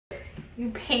You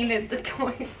painted the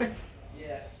toilet.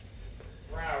 Yeah.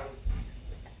 Brown.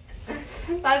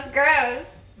 That's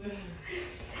gross.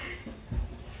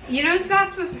 You know it's not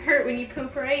supposed to hurt when you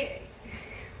poop, right?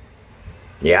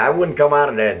 Yeah, I wouldn't come out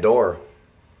of that door.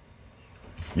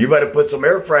 You better put some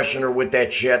air freshener with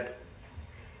that shit.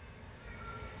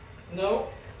 No.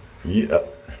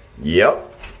 Yep.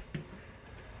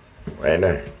 Right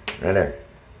there. Right there.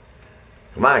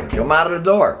 Come on, come out of the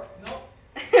door. Nope.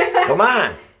 Come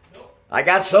on. Nope. I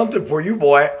got something for you,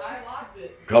 boy. I locked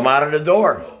it. Come out of the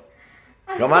door.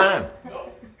 Nope. Come on.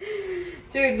 Nope.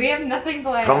 Dude, we have nothing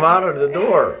planned. Come out of the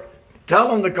door. Tell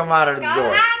them to come out of the Come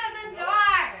door. out of the door!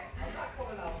 I'm not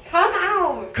coming out. Come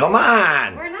out! Come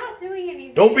on. We're not doing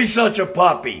anything. Don't be such a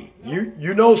puppy.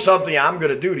 You know something I'm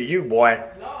going to do to you, boy.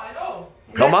 No, I know.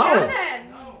 Come Let's go on.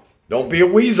 then. No. Don't be a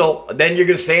weasel. Then you're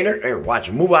going to stay in there. Here, watch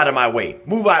him. Move out of my way.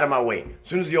 Move out of my way. As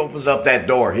soon as he opens up that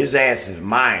door, his ass is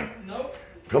mine. Nope.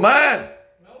 Come on.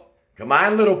 Nope. Come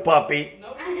on, little puppy.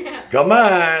 Nope. Come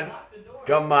on. Lock the door.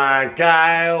 Come on,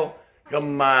 Kyle.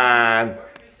 Come on.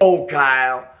 Oh,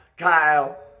 Kyle.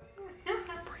 Kyle.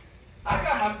 I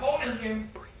got my phone in here.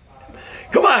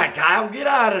 Come on, Kyle. Get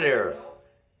out of there.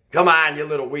 Come on, you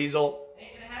little weasel.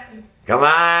 Ain't gonna happen. Come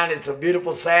on. It's a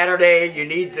beautiful Saturday. You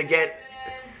need to get...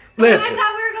 I Listen.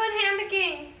 thought we were going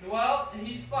hammocking. Well,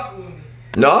 he's fucking with me.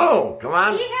 No. Come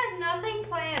on. He has nothing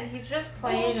planned. He's just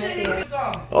playing Bullshit, with you. he's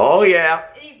some. Oh, yeah.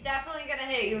 He's definitely gonna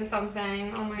hit you with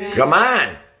something. Oh my god. Come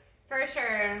on. For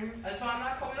sure. That's why I'm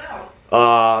not coming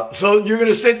out. So you're going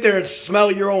to sit there and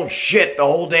smell your own shit the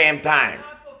whole damn time.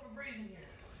 I put Febreze in here.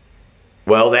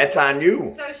 Well, that's on you.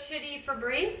 So shitty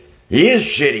Febreze? He is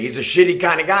shitty. He's a shitty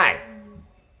kind of guy.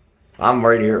 I'm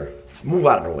right here. Move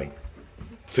out of the way.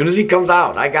 As soon as he comes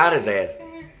out, I got his ass.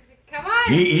 Come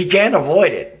on. He can't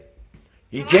avoid it.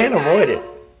 He can't avoid it.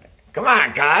 Come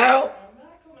on, Kyle. I'm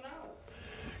not coming out.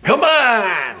 Come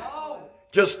on. No.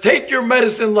 Just take your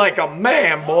medicine like a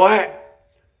man, boy.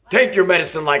 Take your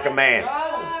medicine like a man.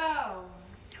 Oh.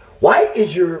 Why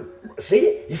is your...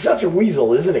 See? He's such a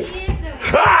weasel, isn't he? He is a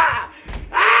Ha!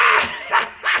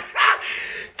 Ah!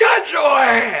 Got your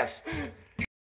ass!